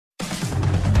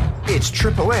It's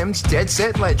Triple M's Dead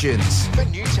Set Legends for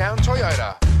Newtown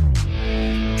Toyota.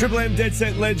 Triple M Dead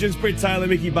Set Legends, Britt Taylor,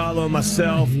 Mickey Barlow, and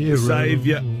myself, the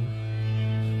Saviour.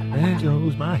 There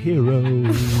goes my hero.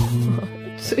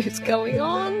 What's going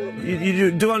on?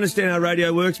 You do understand how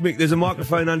radio works, Mick. There's a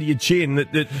microphone under your chin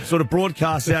that sort of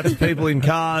broadcasts out to people in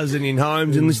cars and in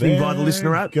homes and listening via the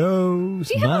listener app. Goes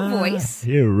Do you have a my voice?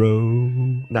 hero.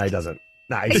 No, he doesn't.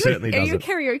 No, he certainly Are you a doesn't.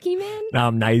 karaoke man? No,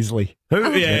 I'm nasally.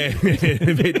 Who? Yeah,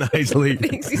 a bit nasally.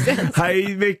 Thinks he sounds- Hey,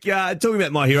 Mick, talking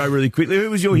about my hero really quickly. Who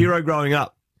was your hero growing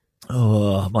up?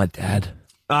 Oh, my dad.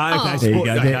 Okay, There you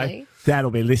go. okay. Dad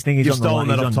will be listening. He's You've on the stolen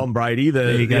line. that He's off on- Tom Brady,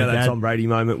 There you go, that Dad. Tom Brady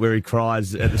moment where he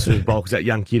cries at the Super Bowl because that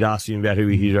young kid asked him about who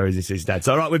his hero is. It's his dad.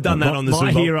 So, all right, we've done that on the My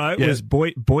Super Bowl. hero Yeah. was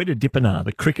Boyda Dippenar,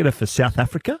 the cricketer for South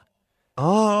Africa.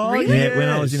 Oh, Really? Yeah, when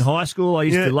I was in yes. high school, I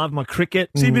used Yeah. to love my cricket.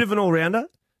 Is he a bit of an all-rounder?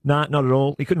 No, not at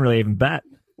all. He couldn't really even bat.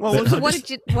 Well,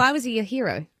 Why was he a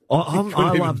hero?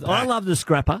 I love the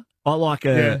scrapper. I like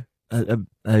a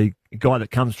guy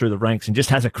that comes through the ranks and just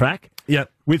has a crack.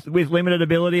 Yep. With limited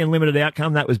ability and limited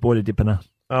outcome. That was Boyda Dippenar.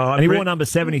 Oh, And he wore number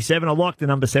 77. I like the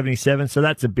number 77, so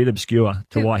that's a bit obscure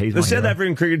to why he's The my South hero.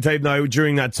 African cricket team, though,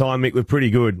 during that time, Mick, were pretty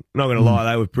good. Not going to lie,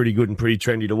 they were pretty good and pretty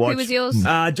trendy to watch. Who was yours?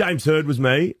 James Hird was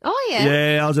me. Oh, yeah.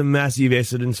 Yeah, I was a massive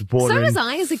Essendon supporter. So was and-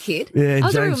 I as a kid. Yeah, I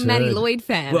was James a Matty Hird. Lloyd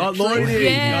fan. Well, actually. Lloydie.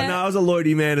 Yeah. I know, I was a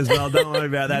Lloydie man as well. Don't worry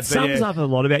about that. It sums up a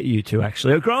lot about you two,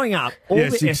 actually. Growing up, all Yeah,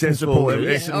 the Essendon successful.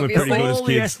 supporters, Essendon were pretty good as all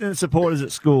the kids. Essendon supporters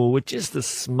at school were just the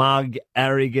smug,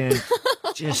 arrogant,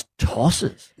 just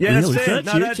tossers. Yeah, that's Really. fair.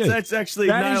 So No, you two. that's actually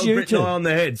That is nailed you Britt two. and I on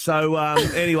the head. So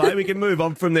anyway, we can move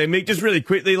on from there. Mick, just really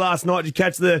quickly, last night, did you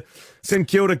catch the St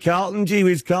Kilda Carlton? Gee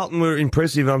whiz, Carlton were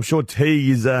impressive. I'm sure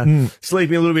T is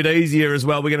sleeping a little bit easier as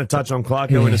well. We're going to touch on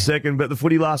Clarko in a second, but the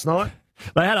footy last night?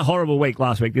 They had a horrible week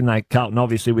last week, didn't they, Carlton,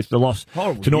 obviously, with the loss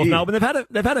Horrible to North year. Melbourne.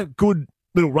 They've had a good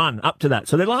little run up to that.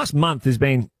 So their last month has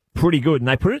been pretty good, and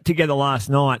they put it together last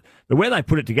night. But where they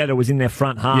put it together was in their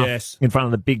front half, Yes. in front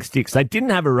of the big sticks. They didn't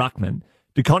have a ruckman.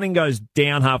 DeConning goes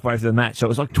down halfway through the match, so it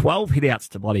was like 12 hit-outs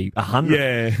to bloody 100.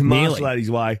 Yeah, nearly. Marshall had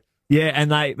his way. Yeah,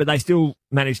 but they still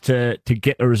managed to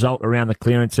get a result around the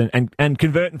clearance and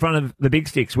convert in front of the big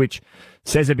sticks, which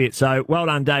says a bit. So well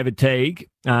done, David Teague,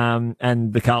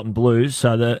 and the Carlton Blues.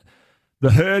 So the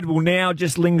herd will now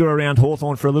just linger around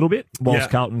Hawthorn for a little bit whilst Yeah.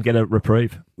 Carlton get a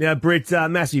reprieve. Now, Britt,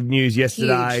 massive news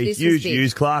yesterday. Huge. This was Huge big.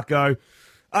 news. Clarko,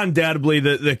 undoubtedly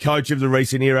the coach of the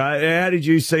recent era. How did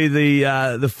you see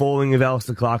the falling of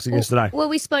Alistair Clarkson yesterday? Well,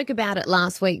 we spoke about it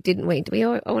last week, didn't we? Do we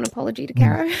owe an apology to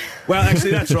Caro? Well,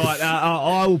 actually, that's right.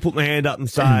 I will put my hand up and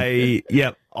say,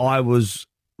 yep, I was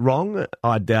wrong.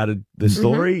 I doubted the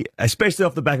story, especially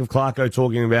off the back of Clarko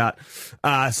talking about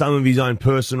some of his own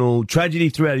personal tragedy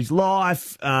throughout his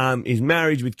life, his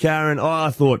marriage with Karen. I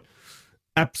thought,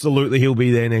 absolutely, he'll be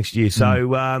there next year.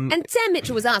 So, And Sam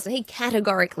Mitchell was asked, and he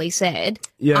categorically said,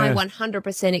 Yeah. I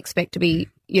 100% expect to be,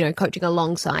 coaching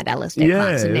alongside Alistair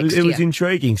Clarkson next it was year.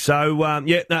 intriguing. So,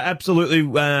 no, absolutely,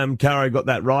 Caro got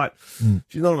that right.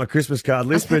 She's not on my Christmas card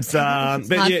list, but It's hard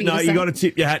for you to you say. got to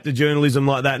tip your hat to journalism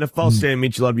like that. And if I was Sam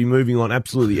Mitchell, I'd be moving on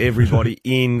absolutely everybody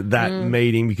in that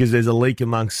meeting because there's a leak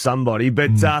amongst somebody.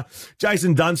 But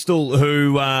Jason Dunstall,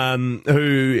 who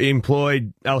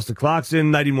employed Alistair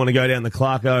Clarkson, they didn't want to go down the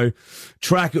Clarko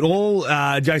track at all.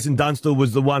 Jason Dunstall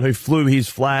was the one who flew his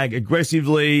flag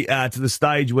aggressively to the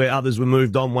stage where others were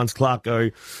moved on once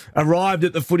Clarko arrived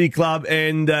at the footy club.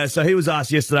 And so he was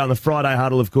asked yesterday on the Friday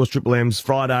huddle, of course, Triple M's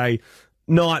Friday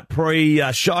night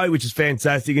pre-show, which is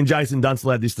fantastic. And Jason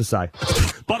Dunstall had this to say.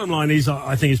 Bottom line is,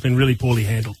 I think it's been really poorly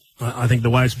handled. I think the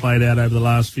way it's played out over the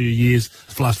last few years,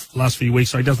 last few weeks,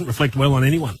 so it doesn't reflect well on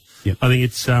anyone. Yep. I think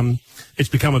it's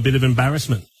become a bit of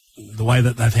embarrassment, the way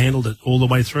that they've handled it all the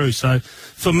way through. So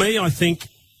for me, I think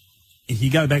if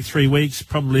you go back 3 weeks,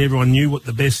 probably everyone knew what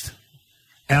the best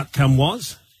outcome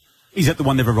was. Is that the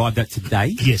one they've arrived at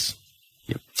today? Yes.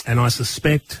 Yep. And I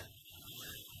suspect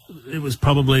it was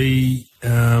probably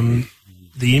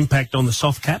the impact on the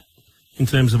soft cap in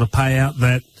terms of a payout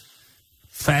that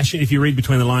if you read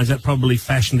between the lines, that probably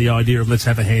fashioned the idea of let's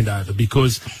have a handover,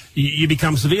 because you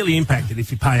become severely impacted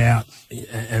if you pay out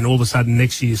and all of a sudden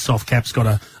next year's soft cap's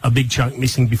got a big chunk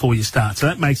missing before you start. So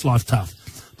that makes life tough.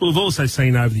 But we've also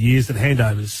seen over the years that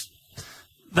handovers,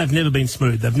 they've never been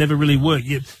smooth. They've never really worked.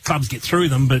 Clubs get through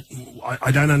them, but I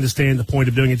don't understand the point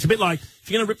of doing it. It's a bit like, if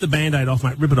you're going to rip the Band-Aid off,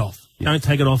 mate, rip it off. Don't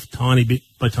take it off tiny bit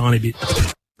by tiny bit.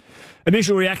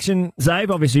 Initial reaction, Zabe,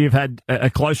 obviously you've had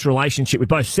a close relationship with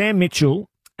both Sam Mitchell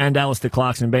and Alistair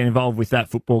Clarkson, being involved with that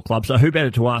football club. So who better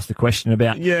to ask the question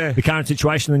about the current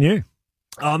situation than you?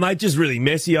 Oh, mate, just really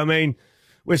messy. I mean,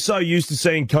 we're so used to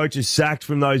seeing coaches sacked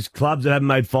from those clubs that haven't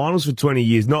made finals for 20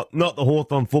 years. Not the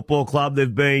Hawthorn Football Club.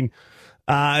 They've been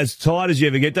as tight as you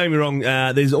ever get. Don't get me wrong,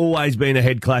 there's always been a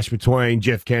head clash between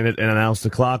Jeff Kennett and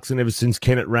Alistair Clarkson ever since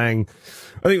Kennett rang.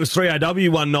 I think it was 3AW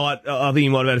one night. I think he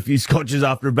might have had a few scotches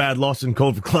after a bad loss and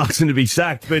called for Clarkson to be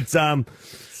sacked. But,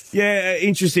 yeah,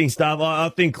 interesting stuff. I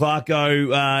think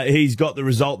Clarko, he's got the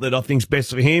result that I think's best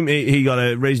for him. He got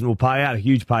a reasonable payout, a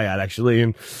huge payout actually,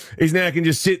 and he's now can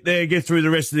just sit there, get through the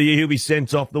rest of the year. He'll be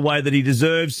sent off the way that he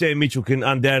deserves. Sam Mitchell can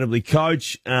undoubtedly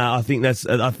coach. I think that's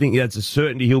a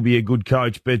certainty. He'll be a good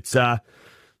coach, but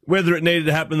whether it needed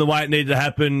to happen the way it needed to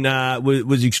happen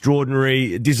was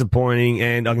extraordinary, disappointing,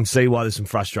 and I can see why there's some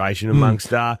frustration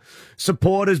amongst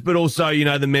supporters, but also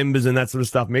the members and that sort of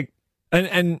stuff, Mick.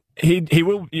 And he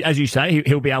will, as you say,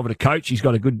 he'll be able to coach. He's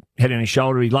got a good head on his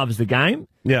shoulder. He loves the game.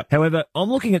 Yeah. However, I'm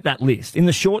looking at that list. In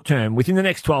the short term, within the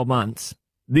next 12 months,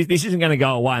 this isn't going to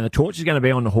go away, and the torch is going to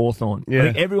be on to Hawthorn. Yeah. I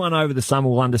think everyone over the summer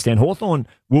will understand Hawthorn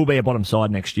will be a bottom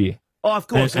side next year. Oh, of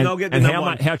course, and they'll get the number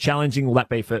one. How challenging will that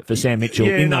be for Sam Mitchell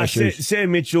in those shoes?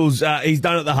 Sam Mitchell's, he's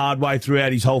done it the hard way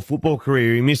throughout his whole football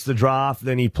career. He missed the draft,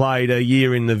 then he played a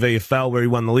year in the VFL where he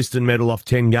won the Liston medal off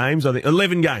 10 games. I think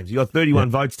 11 games. He got 31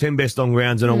 votes, 10 best on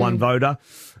grounds and a one voter.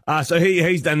 So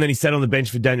he's done, then he sat on the bench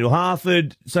for Daniel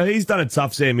Harford. So he's done it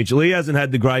tough, Sam Mitchell. He hasn't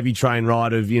had the gravy train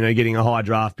ride of, getting a high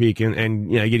draft pick and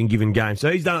getting given games.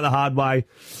 So he's done it the hard way.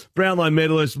 Brownlow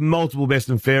medalist, multiple best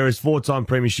and fairest, 4-time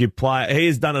premiership player. He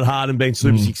has done it hard and been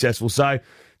super successful. So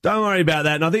don't worry about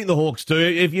that. And I think the Hawks too,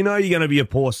 if you're going to be a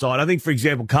poor side, I think, for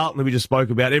example, Carlton, that we just spoke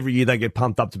about, every year they get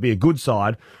pumped up to be a good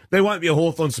side. There won't be a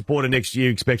Hawthorn supporter next year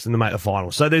who expects them to make the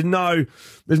final. So there's no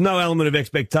element of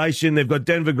expectation. They've got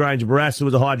Denver Granger Barras, who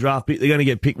was a high draft pick. They're going to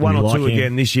get picked one or two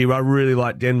again this year. I really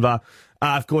like Denver.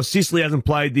 Of course, Sicily hasn't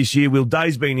played this year. Will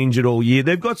Day's been injured all year.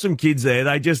 They've got some kids there.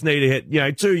 They just need to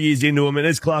hit, 2 years into them. And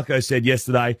as Clarko said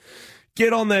yesterday,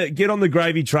 get on the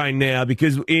gravy train now,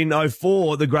 because in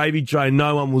 2004, the gravy train,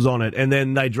 no one was on it. And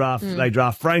then they draft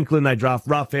Franklin, they draft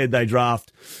Roughhead, they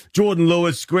draft Jordan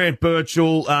Lewis, Grant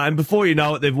Birchall, and before you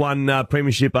know it, they've won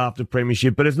premiership after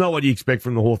premiership. But it's not what you expect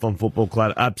from the Hawthorn Football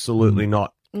Club. Absolutely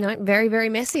not. No, very, very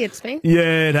messy it's been.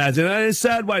 Yeah, it has. And it's a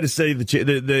sad way to see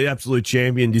the absolute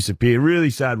champion disappear. Really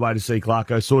sad way to see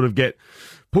Clarko sort of get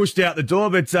pushed out the door,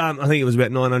 but I think it was about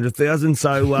 900,000,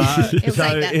 so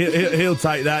he'll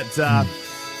take that.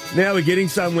 Now we're getting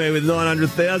somewhere with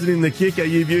 900,000 in the kicker,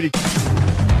 you beauty.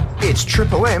 It's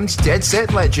Triple M's Dead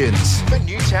Set Legends for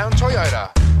Newtown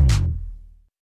Toyota.